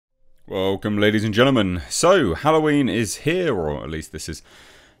Welcome, ladies and gentlemen. So, Halloween is here, or at least this is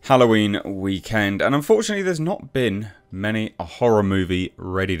Halloween weekend, and unfortunately there's not been many a horror movie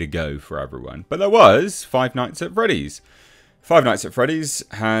ready to go for everyone. But there was Five Nights at Freddy's. Five Nights at Freddy's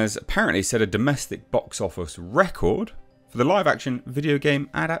has apparently set a domestic box office record for the live-action video game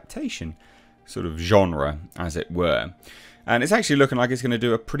adaptation sort of genre, as it were. And it's actually looking like it's going to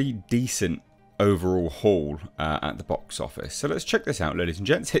do a pretty decent overall haul at the box office. So let's check this out, ladies and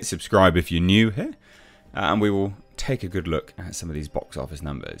gents. Hit subscribe if you're new here, and we will take a good look at some of these box office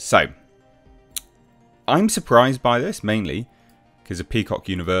numbers. So I'm surprised by this, mainly because of Peacock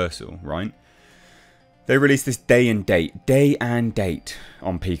Universal, right? They released this day and date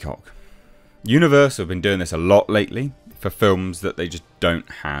on Peacock. Universal have been doing this a lot lately for films that they just don't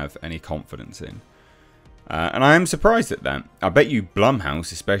have any confidence in. And I am surprised at that. I bet you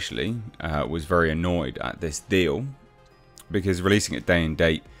Blumhouse especially was very annoyed at this deal, because releasing it day and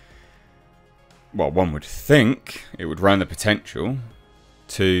date, well, one would think it would run the potential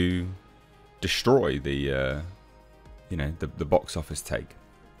to destroy the the box office take.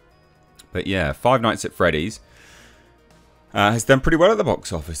 But yeah, Five Nights at Freddy's has done pretty well at the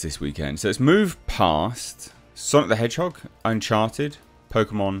box office this weekend. So it's moved past Sonic the Hedgehog, Uncharted,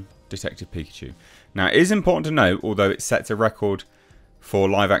 Pokemon, Detective Pikachu. Now, it is important to note, although it sets a record for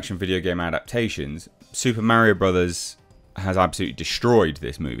live-action video game adaptations, Super Mario Bros. Has absolutely destroyed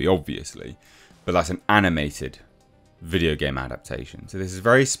this movie, obviously. But that's an animated video game adaptation. So this is a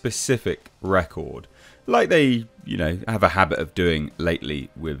very specific record. Like they, have a habit of doing lately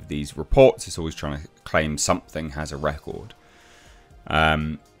with these reports. It's always trying to claim something has a record.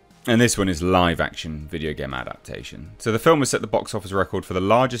 And this one is live-action video game adaptation. So the film has set the box office record for the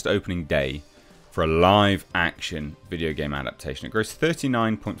largest opening day for a live-action video game adaptation. It grossed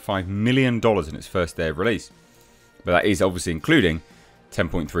 $39.5 million in its first day of release. But that is obviously including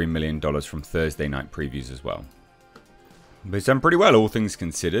 $10.3 million from Thursday night previews as well. But it's done pretty well, all things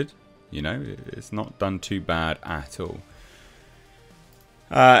considered. It's not done too bad at all.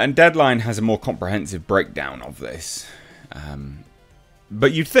 And Deadline has a more comprehensive breakdown of this.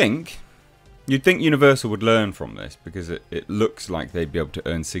 But you'd think Universal would learn from this, because it looks like they'd be able to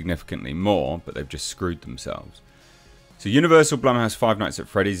earn significantly more, but they've just screwed themselves. So Universal Blumhouse Five Nights at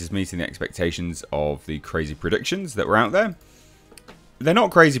Freddy's is meeting the expectations of the crazy predictions that were out there. They're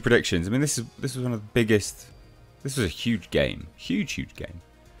not crazy predictions. I mean, this was one of the biggest. This was a huge game, huge game,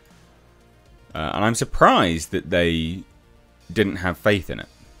 and I'm surprised that they didn't have faith in it.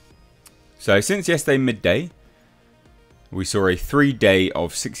 So since yesterday midday, we saw a 3-day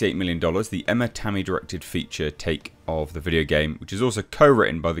of $68 million, the Emma Tammy directed feature take of the video game, which is also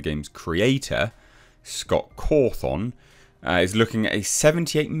co-written by the game's creator, Scott Cawthon, is looking at a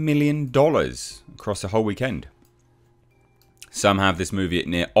 $78 million across the whole weekend. Some have this movie at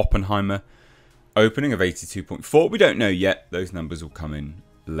near Oppenheimer opening of 82.4. We don't know yet. Those numbers will come in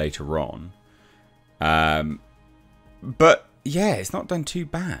later on. But yeah, it's not done too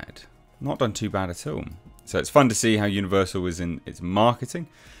bad. Not done too bad at all. So it's fun to see how Universal is in its marketing.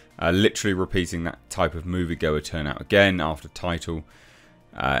 Literally repeating that type of moviegoer turnout again after title.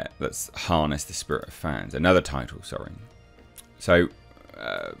 Let's harness the spirit of fans. Another title, sorry. So,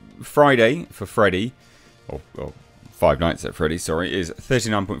 Friday for Freddy, or Five Nights at Freddy, sorry, is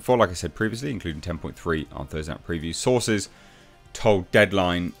 39.4, like I said previously, including 10.3 on Thursday night previews. Sources told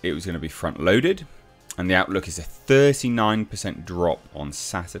Deadline it was going to be front-loaded, and the outlook is a 39% drop on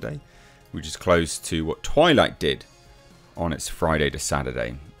Saturday, which is close to what Twilight did on its Friday to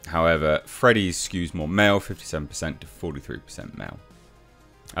Saturday. However, Freddy's skews more male, 57% to 43% male.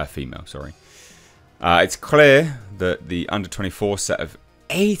 Female, sorry. It's clear that the under 24 set of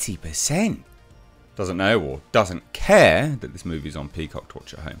 80% doesn't know or doesn't care that this movie is on Peacock to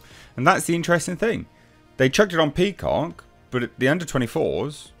watch at home. And that's the interesting thing. They chucked it on Peacock, but the under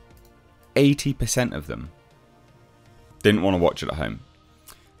 24s, 80% of them didn't want to watch it at home.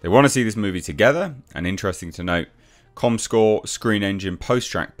 They want to see this movie together, and interesting to note, ComScore, Screen Engine,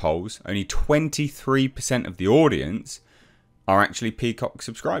 Post-Track polls, only 23% of the audience are actually Peacock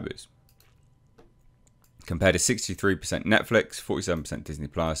subscribers. Compared to 63% Netflix, 47% Disney+,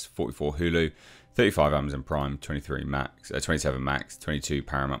 44% Hulu, 35% Amazon Prime, 27% Max, 22%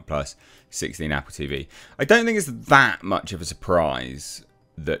 Paramount+, 16% Apple TV. I don't think it's that much of a surprise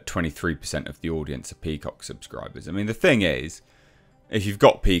that 23% of the audience are Peacock subscribers. I mean, the thing is, if you've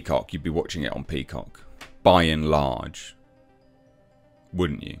got Peacock, you'd be watching it on Peacock, by and large,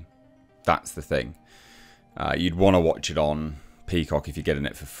 wouldn't you? That's the thing. You'd want to watch it on Peacock if you're getting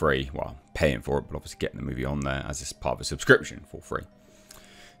it for free. Well, paying for it, but obviously getting the movie on there as part of a subscription for free.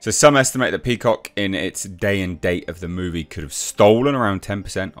 So some estimate that Peacock, in its day and date of the movie, could have stolen around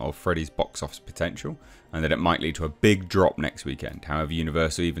 10% of Freddy's box office potential, and that it might lead to a big drop next weekend. However,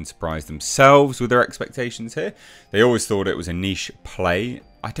 Universal even surprised themselves with their expectations here. They always thought it was a niche play.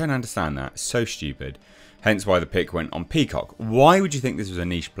 I don't understand that. It's so stupid. Hence why the pick went on Peacock. Why would you think this was a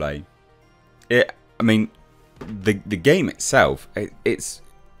niche play? I mean, the game itself, it's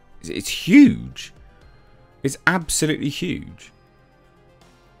huge. It's absolutely huge.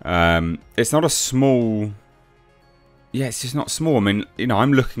 It's not a small... Yeah, it's just not small. I mean, you know,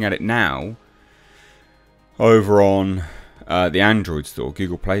 I'm looking at it now over on the Android store,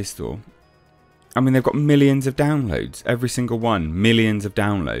 Google Play Store. I mean, they've got millions of downloads. Every single one. Millions of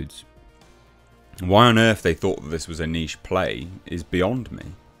downloads. Why on earth they thought that this was a niche play is beyond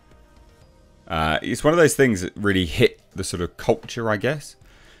me. It's one of those things that really hit the sort of culture, I guess.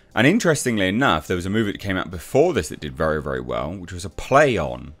 And interestingly enough, there was a movie that came out before this that did very, very well, which was a play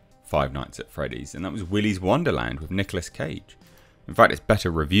on Five Nights at Freddy's, and that was Willy's Wonderland with Nicolas Cage. In fact, it's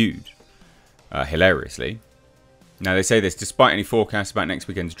better reviewed, hilariously. Now, they say this, despite any forecasts about next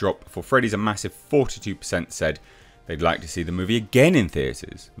weekend's drop, for Freddy's, a massive 42% said they'd like to see the movie again in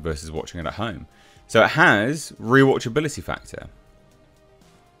theatres versus watching it at home. So it has rewatchability factor.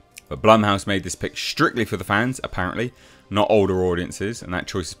 But Blumhouse made this pick strictly for the fans, apparently, not older audiences, and that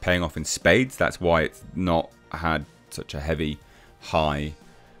choice is paying off in spades. That's why it's not had such a heavy, high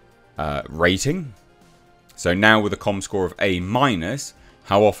rating. So now with a com score of A-,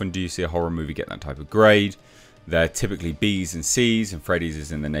 how often do you see a horror movie get that type of grade? They're typically B's and C's, and Freddy's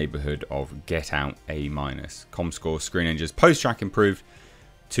is in the neighbourhood of Get Out A-. Com score, Screen Engines post-track improved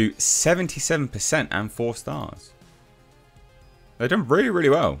to 77% and 4 stars. They've done really, really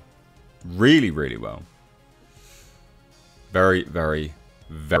well. Really, really well. Very, very,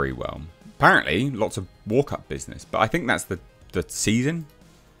 very well. Apparently, lots of walk-up business. But I think that's the season.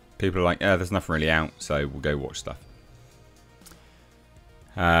 People are like, yeah, there's nothing really out, so we'll go watch stuff.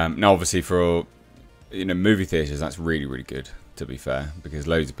 Now, obviously, for movie theatres, that's really, really good, to be fair. Because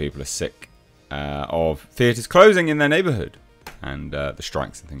loads of people are sick of theatres closing in their neighbourhood. And the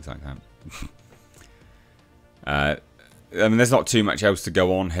strikes and things like that. I mean, there's not too much else to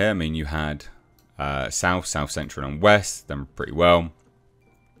go on here. I mean, you had South Central, and West, done pretty well.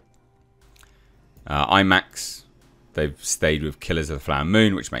 IMAX, they've stayed with Killers of the Flower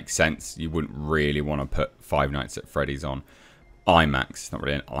Moon, which makes sense. You wouldn't really want to put Five Nights at Freddy's on IMAX. It's not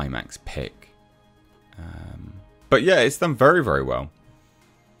really an IMAX pick. But yeah, it's done very, very well.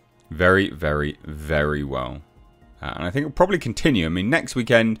 Very, very, very well. And I think it'll probably continue. I mean, next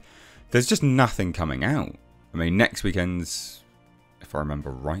weekend, there's just nothing coming out. I mean, next weekend's, if I remember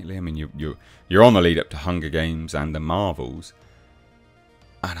rightly, I mean, you're on the lead up to Hunger Games and the Marvels.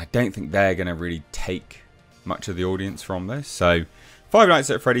 And I don't think they're going to really take much of the audience from this. So, Five Nights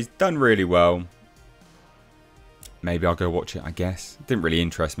at Freddy's done really well. Maybe I'll go watch it, I guess. It didn't really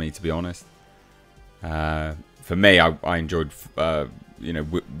interest me, to be honest. For me, I enjoyed,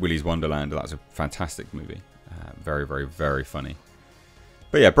 Willy's Wonderland. That was a fantastic movie. Very, very, very funny.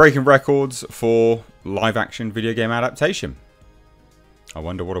 But yeah, breaking records for live-action video game adaptation. I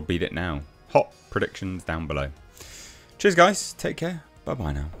wonder what'll beat it now. Hot predictions down below. Cheers, guys. Take care.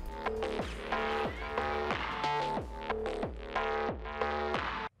 Bye-bye now.